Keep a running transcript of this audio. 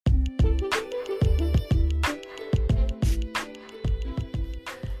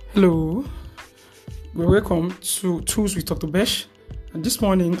Hello, welcome to Tools with Dr. Besh. And this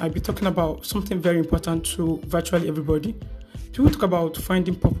morning I'll be talking about something very important to virtually everybody. People talk about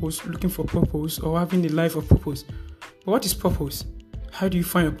finding purpose, looking for purpose, or having a life of purpose. But what is purpose? How do you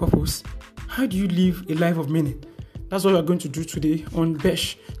find your purpose? How do you live a life of meaning? That's what we're going to do today on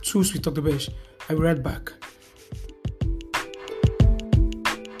Besh, Tools with Dr. Besh. I'll be right back.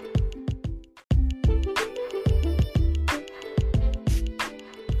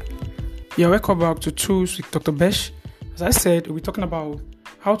 Yeah, welcome back to Tools with Dr. Besh. As I said, we'll be talking about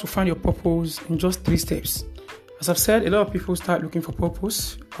how to find your purpose in just 3 steps. As I've said, a lot of people start looking for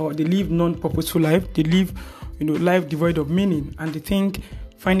purpose, or they live non-purposeful life. They live, life devoid of meaning, and they think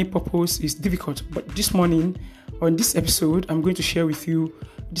finding purpose is difficult. But this morning, on this episode, I'm going to share with you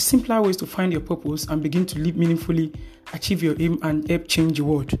the simpler ways to find your purpose and begin to live meaningfully, achieve your aim, and help change the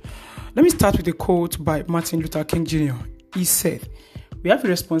world. Let me start with a quote by Martin Luther King Jr. He said, "We have a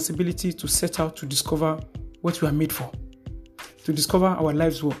responsibility to set out to discover what we are made for, to discover our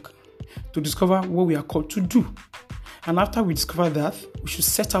life's work, to discover what we are called to do. And after we discover that, we should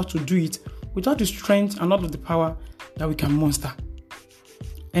set out to do it without the strength and all of the power that we can muster."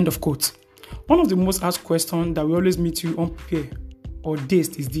 End of quote. One of the most asked questions that we always meet you unprepared or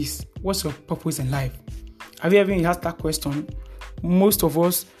dazed is this: what's your purpose in life? Have you ever asked that question? Most of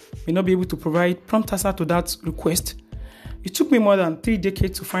us may not be able to provide prompt answer to that request. It took me more than 3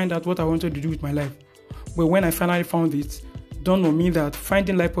 decades to find out what I wanted to do with my life. But when I finally found it, dawned on me that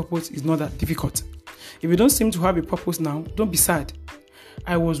finding life purpose is not that difficult. If you don't seem to have a purpose now, don't be sad.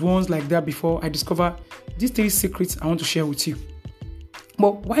 I was once like that before I discovered these 3 secrets I want to share with you.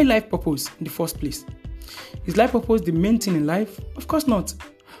 But why life purpose in the first place? Is life purpose the main thing in life? Of course not.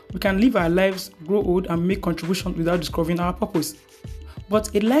 We can live our lives, grow old, and make contributions without discovering our purpose.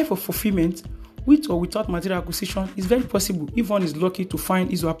 But a life of fulfillment, with or without material acquisition, is very possible if one is lucky to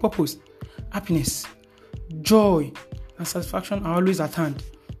find his or her purpose. Happiness, joy, and satisfaction are always at hand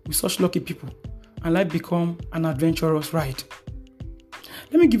with such lucky people, and life becomes an adventurous ride.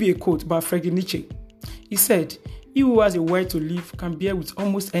 Let me give you a quote by Friedrich Nietzsche. He said, "He who has a will to live can bear with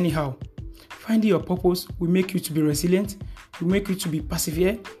almost anyhow. Finding your purpose will make you to be resilient, will make you to be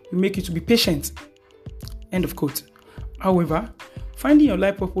persevere, will make you to be patient." End of quote. However, finding your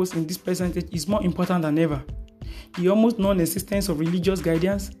life purpose in this present age is more important than ever. The almost non-existence of religious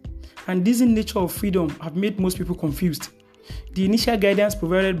guidance and this nature of freedom have made most people confused. The initial guidance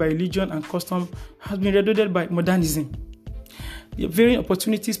provided by religion and custom has been eroded by modernism. The varying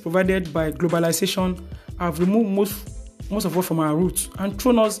opportunities provided by globalization have removed most of us from our roots and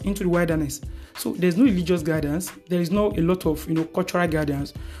thrown us into the wilderness. So there's no religious guidance, there is a lot of cultural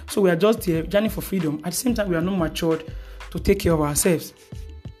guidance. So we are just there journeying for freedom. At the same time, we are not matured to take care of ourselves.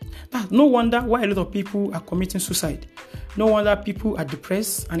 No wonder why a lot of people are committing suicide. No wonder people are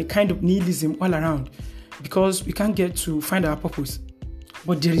depressed and a kind of nihilism all around, because we can't get to find our purpose.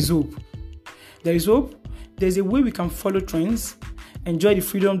 But there is hope. There is hope. There's a way we can follow trends, enjoy the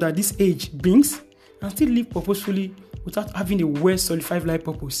freedom that this age brings, and still live purposefully without having a well-solidified life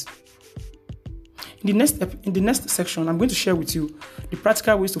purpose. In the next section, I'm going to share with you the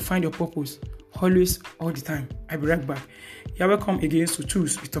practical ways to find your purpose, always, all the time. I'll be right back. You're welcome again to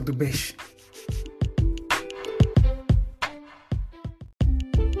Tools with Dr. Besh.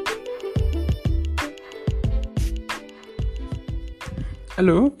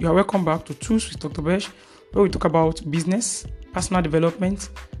 Hello, you are welcome back to Tools with Dr. Besh, where we talk about business, personal development,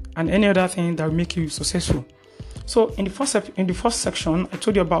 and any other thing that will make you successful. So in the first section, I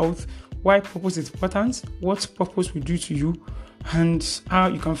told you about why purpose is important, what purpose will do to you, and how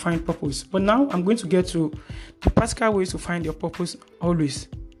you can find purpose. But now I'm going to get to the practical ways to find your purpose always.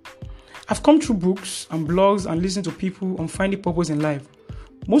 I've come through books and blogs and listened to people on finding purpose in life.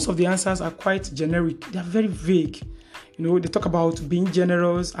 Most of the answers are quite generic. They are very vague. They talk about being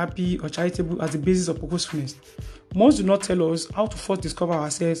generous, happy, or charitable as the basis of purposefulness. Most do not tell us how to first discover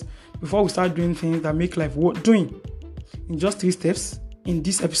ourselves before we start doing things that make life worth doing. In just 3 steps, in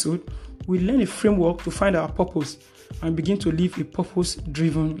this episode, we learn a framework to find our purpose and begin to live a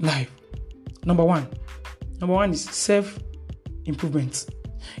purpose-driven life. Number one is self-improvement.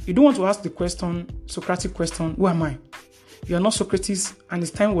 You don't want to ask the Socratic question, who am I? You are not Socrates, and his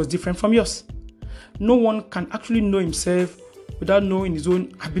time was different from yours. No one can actually know himself without knowing his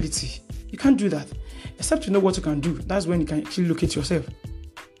own ability. You can't do that. Except you know what you can do. That's when you can actually locate yourself.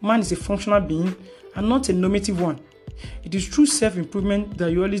 Man is a functional being and not a normative one. It is through self-improvement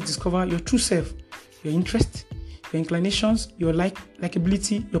that you always discover your true self, your interests, your inclinations, your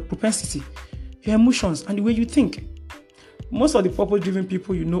likability, your propensity, your emotions, and the way you think. Most of the purpose-driven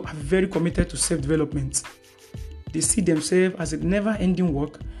people are very committed to self-development. They see themselves as a never-ending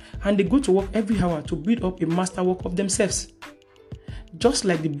work and they go to work every hour to build up a masterwork of themselves. Just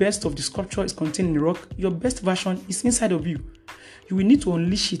like the best of the sculpture is contained in the rock, your best version is inside of you. You will need to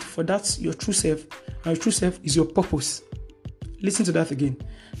unleash it, for that's your true self, and your true self is your purpose. Listen to that again.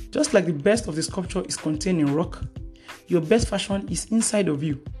 Just like the best of the sculpture is contained in rock, your best version is inside of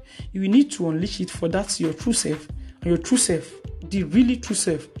you. You will need to unleash it, for that's your true self, and your true self, the really true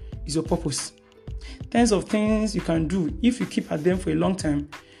self, is your purpose. Tens of things you can do. If you keep at them for a long time,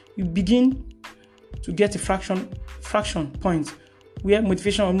 you begin to get a fraction point where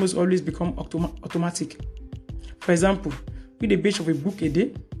motivation almost always becomes automatic. For example, read a page of a book a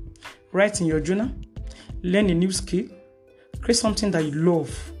day, write in your journal, learn a new skill, create something that you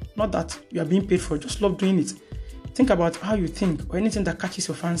love, not that you are being paid for, just love doing it. Think about how you think or anything that catches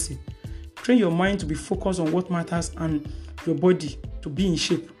your fancy. Train your mind to be focused on what matters and your body to be in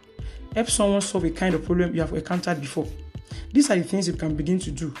shape. Help someone solve a kind of problem you have encountered before. These are the things you can begin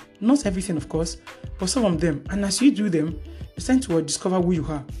to do. Not everything, of course, but some of them. And as you do them, you tend to discover who you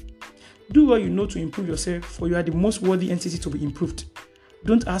are. Do what you know to improve yourself, for you are the most worthy entity to be improved.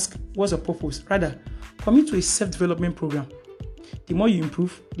 Don't ask, what's your purpose? Rather, commit to a self-development program. The more you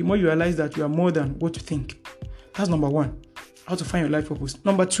improve, the more you realize that you are more than what you think. That's number one, how to find your life purpose.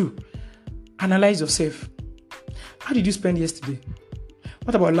 Number two, analyze yourself. How did you spend yesterday?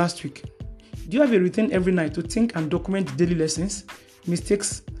 What about last week? Do you have a routine every night to think and document the daily lessons,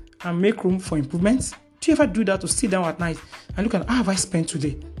 mistakes, and make room for improvements? Do you ever do that, to sit down at night and look at how have I spent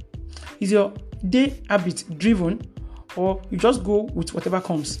today? Is your day habit driven, or you just go with whatever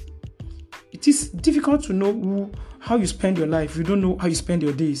comes? It is difficult to know how you spend your life if you don't know how you spend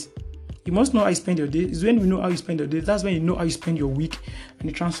your days. You must know how you spend your days. It's when you know how you spend your days, that's when you know how you spend your week, and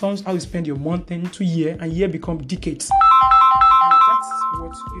it transforms how you spend your month into year, and year become decades. And that's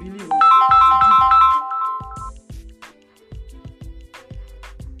what you really want to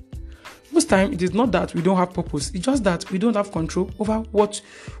do. Most time, it is not that we don't have purpose. It's just that we don't have control over what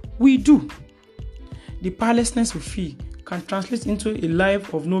we do. The powerlessness we feel can translate into a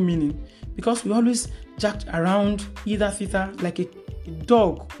life of no meaning, because we always jacked around either thither like a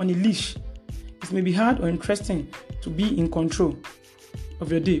dog on a leash. It may be hard or interesting to be in control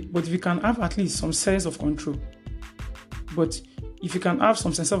of your day, but if you can have at least some sense of control, you'll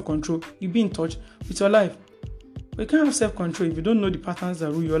be in touch with your life. But you can't have self-control if you don't know the patterns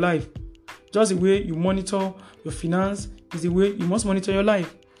that rule your life. Just the way you monitor your finance is the way you must monitor your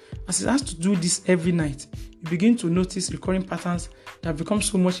life. As it has to do this every night, you begin to notice recurring patterns that become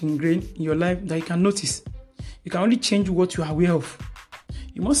so much ingrained in your life that you can notice. You can only change what you are aware of.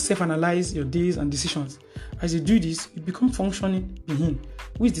 You must self-analyze your days and decisions. As you do this, you become functioning being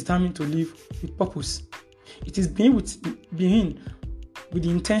who is determined to live with purpose. It is being with the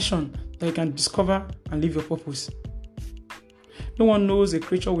intention that you can discover and live your purpose. No one knows a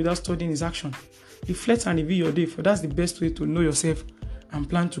creature without studying his action. Reflect and review your day, for that's the best way to know yourself and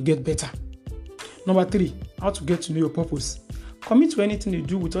plan to get better. Number 3, how to get to know your purpose. Commit to anything you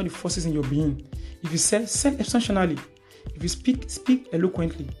do with all the forces in your being. If you sell exceptionally. If you speak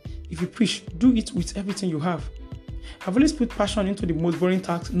eloquently. If you preach, do it with everything you have. I've always put passion into the most boring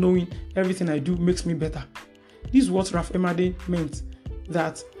tasks, knowing everything I do makes me better. This is what Ralph Emaday meant,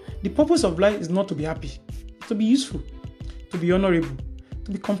 that the purpose of life is not to be happy, it's to be useful, to be honorable,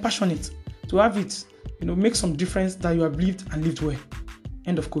 to be compassionate, to have it, make some difference that you have lived and lived well.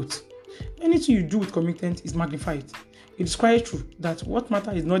 End of quote. Anything you do with commitment is magnified. It is quite true that what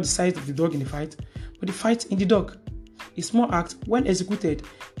matters is not the size of the dog in the fight, but the fight in the dog. A small act, well executed,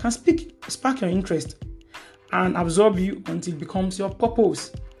 can spark your interest and absorb you until it becomes your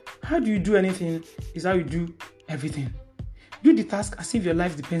purpose. How do you do anything is how you do everything. Do the task as if your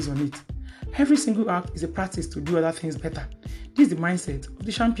life depends on it. Every single act is a practice to do other things better. This is the mindset of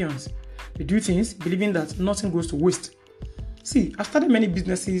the champions. They do things believing that nothing goes to waste. See, I've started many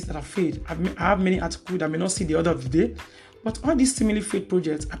businesses that have failed. I have many articles that may not see the order of the day, but all these seemingly failed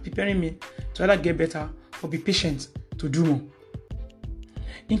projects are preparing me to either get better or be patient to do more.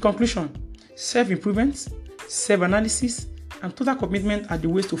 In conclusion, self-improvement, self-analysis, and total commitment are the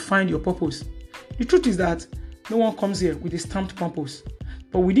ways to find your purpose. The truth is that no one comes here with a stamped purpose,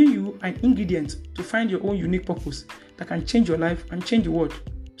 but within you are an ingredient to find your own unique purpose that can change your life and change the world.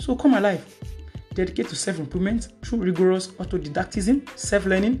 So come alive. Dedicate to self-improvement through rigorous autodidactism,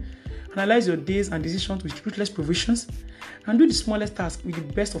 self-learning, analyze your days and decisions with ruthless provisions, and do the smallest task with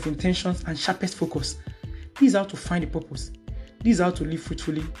the best of intentions and sharpest focus. This is how to find a purpose. This is how to live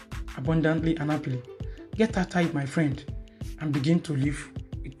fruitfully, abundantly, and happily. Get after it, my friend, and begin to live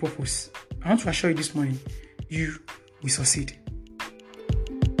with purpose. I want to assure you this morning, you will succeed.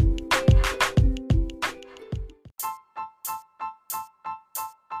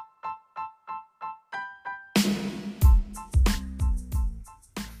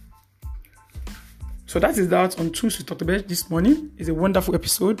 So that is that on Tools with Dr. Besh this morning. It's a wonderful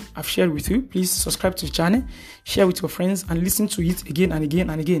episode I've shared with you. Please subscribe to the channel, share with your friends, and listen to it again and again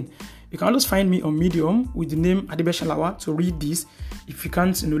and again. You can always find me on Medium with the name Adebesh Alawa to read this if you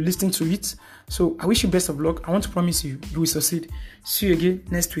can't, listen to it. So I wish you best of luck. I want to promise you will succeed. See you again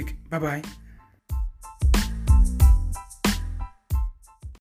next week. Bye-bye.